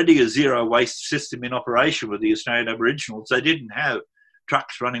was already a zero waste system in operation with the Australian Aboriginals. They didn't have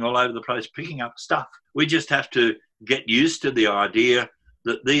trucks running all over the place picking up stuff. We just have to get used to the idea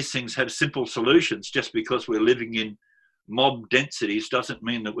that these things have simple solutions. Just because we're living in mob densities doesn't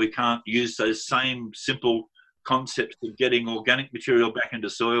mean that we can't use those same simple concepts of getting organic material back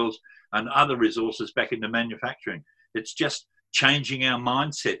into soils and other resources back into manufacturing. It's just changing our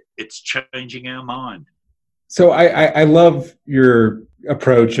mindset. It's changing our mind. So I love your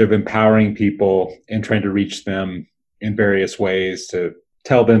approach of empowering people and trying to reach them in various ways to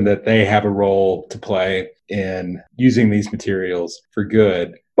tell them that they have a role to play in using these materials for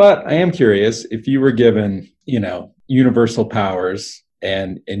good. But I am curious, if you were given, universal powers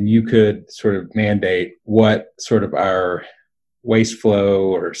and you could sort of mandate what sort of our waste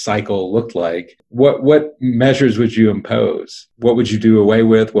flow or cycle looked like, what measures would you impose? What would you do away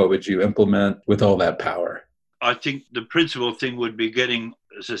with? What would you implement with all that power? I think the principal thing would be getting,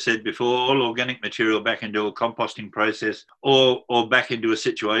 as I said before, all organic material back into a composting process, or back into a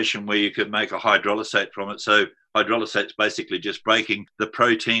situation where you could make a hydrolysate from it. So hydrolysate's basically just breaking the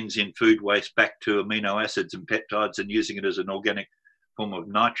proteins in food waste back to amino acids and peptides and using it as an organic form of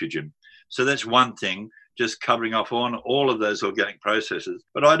nitrogen. So that's one thing, just covering off on all of those organic processes.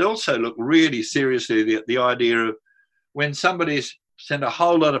 But I'd also look really seriously at the idea of when somebody's send a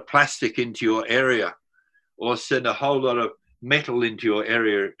whole lot of plastic into your area, or send a whole lot of metal into your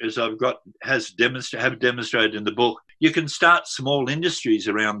area, as have demonstrated in the book, you can start small industries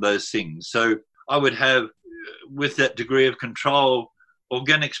around those things. So I would have, with that degree of control,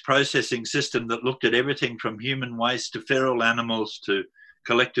 organics processing system that looked at everything from human waste to feral animals to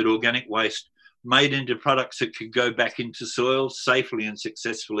collected organic waste, made into products that could go back into soil safely and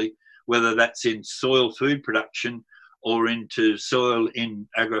successfully, whether that's in soil food production or into soil in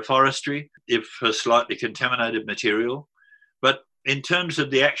agroforestry, if a slightly contaminated material. But in terms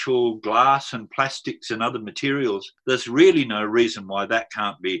of the actual glass and plastics and other materials, there's really no reason why that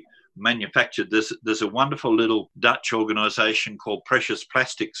can't be manufactured. There's a wonderful little Dutch organisation called Precious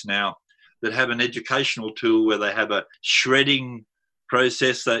Plastics now that have an educational tool where they have a shredding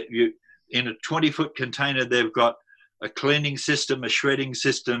process that you, in a 20-foot container, they've got a cleaning system, a shredding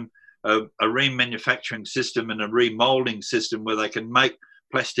system, a remanufacturing system, and a remolding system where they can make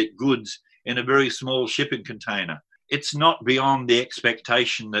plastic goods in a very small shipping container. It's not beyond the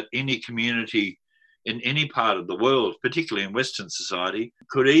expectation that any community in any part of the world, particularly in Western society,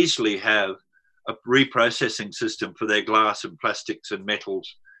 could easily have a reprocessing system for their glass and plastics and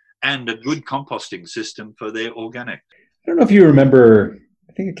metals, and a good composting system for their organic. I don't know if you remember,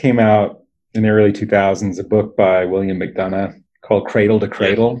 I think it came out in the early 2000s, a book by William McDonough called Cradle to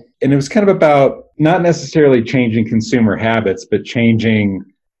Cradle. Yes. And it was kind of about not necessarily changing consumer habits, but changing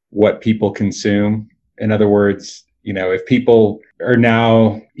what people consume. In other words, if people are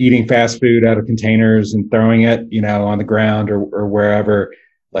now eating fast food out of containers and throwing it, on the ground or wherever,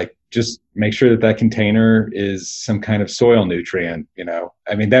 like just make sure that container is some kind of soil nutrient,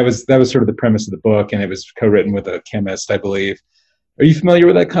 I mean, that was sort of the premise of the book, and it was co-written with a chemist, I believe. Are you familiar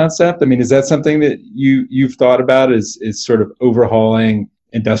with that concept? I mean, is that something that you've thought about, is sort of overhauling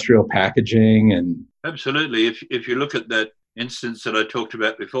industrial packaging? And absolutely. If you look at that instance that I talked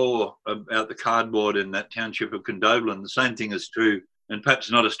about before about the cardboard in that township of Condobolin, the same thing is true, and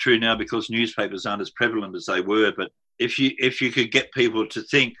perhaps not as true now because newspapers aren't as prevalent as they were. But if you could get people to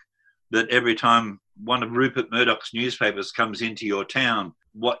think that every time one of Rupert Murdoch's newspapers comes into your town,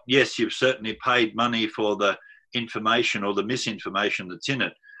 yes, you've certainly paid money for the information or the misinformation that's in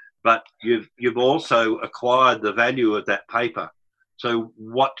it, but you've also acquired the value of that paper. So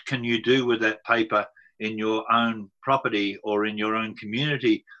what can you do with that paper in your own property or in your own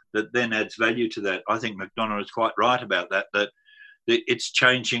community that then adds value to that? I think McDonough is quite right about that it's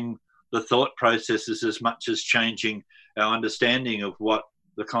changing the thought processes as much as changing our understanding of what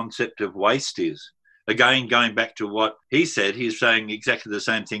the concept of waste is. again, going back to what he said, he's saying exactly the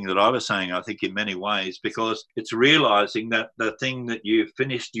same thing that I was saying, I think, in many ways, because it's realizing that the thing that you've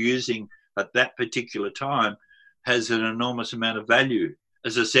finished using at that particular time has an enormous amount of value.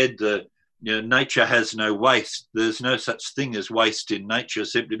 As I said, nature has no waste. There's no such thing as waste in nature,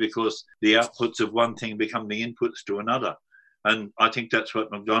 simply because the outputs of one thing become the inputs to another. And I think that's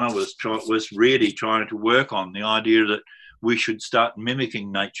what McDonough was really trying to work on, the idea that we should start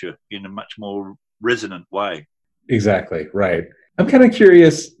mimicking nature in a much more resonant way. Exactly, right. I'm kind of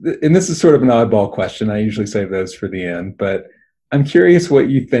curious, and this is sort of an oddball question. I usually save those for the end, but I'm curious what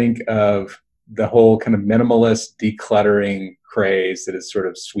you think of the whole kind of minimalist decluttering craze that is sort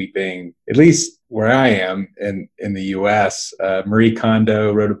of sweeping, at least where I am in the US. Marie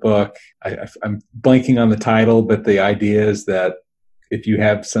Kondo wrote a book. I'm blanking on the title, but the idea is that if you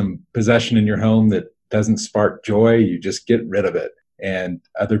have some possession in your home that doesn't spark joy, you just get rid of it. And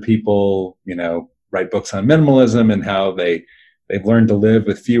other people, write books on minimalism and how they've learned to live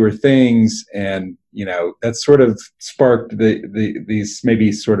with fewer things. And, that's sort of sparked these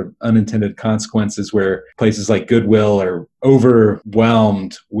maybe sort of unintended consequences where places like Goodwill are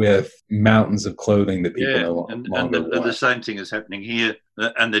overwhelmed with mountains of clothing that people no longer want. The same thing is happening here.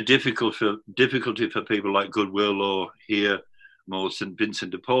 And the difficulty for people like Goodwill or here, more St.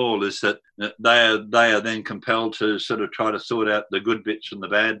 Vincent de Paul, is that they are then compelled to sort of try to sort out the good bits from the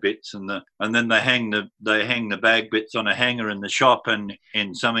bad bits, and then they hang the bag bits on a hanger in the shop, and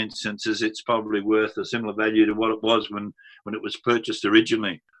in some instances it's probably worth a similar value to what it was when it was purchased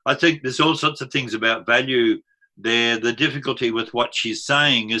originally. I think there's all sorts of things about value there. The difficulty with what she's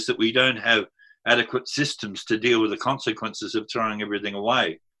saying is that we don't have adequate systems to deal with the consequences of throwing everything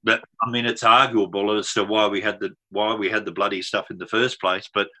away. But I mean, it's arguable as to why we had the bloody stuff in the first place.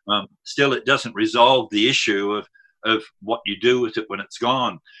 But still, it doesn't resolve the issue of what you do with it when it's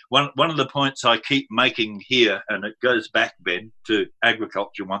gone. One of the points I keep making here, and it goes back, Ben, to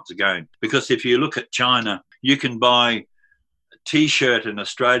agriculture once again, because if you look at China, you can buy a T-shirt in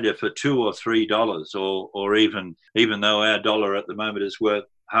Australia for $2 or $3, or even though our dollar at the moment is worth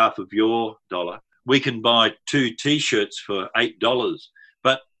half of your dollar, we can buy 2 T-shirts for $8.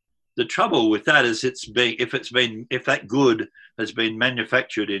 But the trouble with that is if that good has been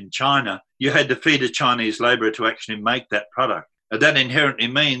manufactured in China, you had to feed a Chinese labourer to actually make that product. And that inherently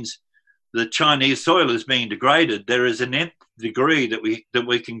means the Chinese soil is being degraded. There is an nth degree that we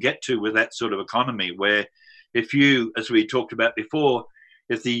can get to with that sort of economy, where if you, as we talked about before,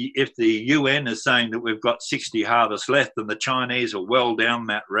 if the UN is saying that we've got 60 harvests left, then the Chinese are well down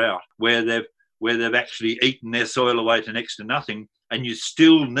that route where they've actually eaten their soil away to next to nothing. And you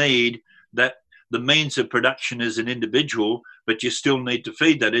still need that. The means of production is an individual, but you still need to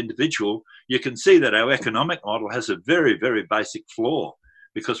feed that individual. You can see that our economic model has a very, very basic flaw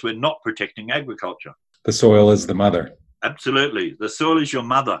because we're not protecting agriculture. The soil is the mother. Absolutely. The soil is your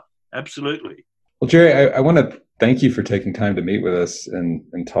mother. Absolutely. Well, Jerry, I want to thank you for taking time to meet with us and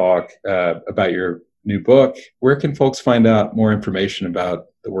talk about your new book. Where can folks find out more information about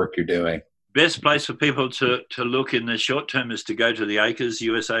the work you're doing? Best place for people to look in the short term is to go to the Acres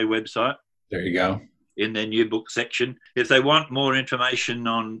USA website. There you go. In their new book section. If they want more information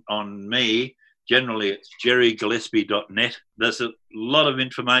on me, generally it's jerrygillespie.net. There's a lot of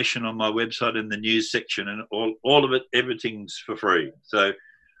information on my website in the news section, and all of it, everything's for free. So,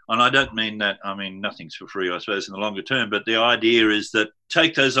 and I don't mean that, I mean nothing's for free, I suppose, in the longer term, but the idea is that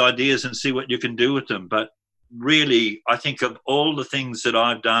take those ideas and see what you can do with them. But really, I think of all the things that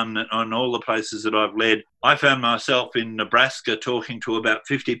I've done and all the places that I've led, I found myself in Nebraska talking to about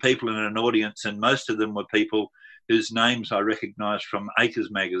 50 people in an audience, and most of them were people whose names I recognised from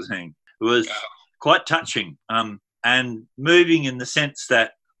Acres magazine. It was quite touching and moving in the sense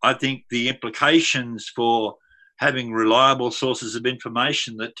that I think the implications for having reliable sources of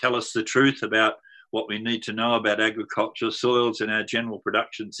information that tell us the truth about what we need to know about agriculture, soils, and our general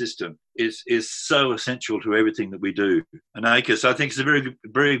production system is so essential to everything that we do. And Acres, I think, is a very,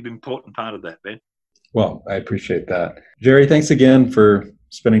 very important part of that, Ben. Well, I appreciate that. Jerry, thanks again for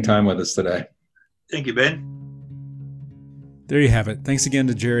spending time with us today. Thank you, Ben. There you have it. Thanks again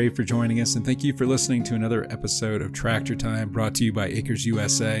to Jerry for joining us, and thank you for listening to another episode of Tractor Time, brought to you by Acres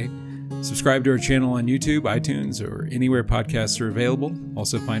USA. Subscribe to our channel on YouTube, iTunes, or anywhere podcasts are available.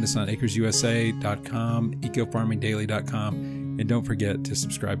 Also find us on acresusa.com, ecofarmingdaily.com, and don't forget to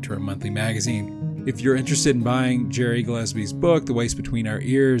subscribe to our monthly magazine. If you're interested in buying Jerry Gillespie's book, The Waste Between Our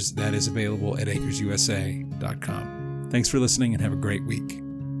Ears, that is available at acresusa.com. Thanks for listening and have a great week.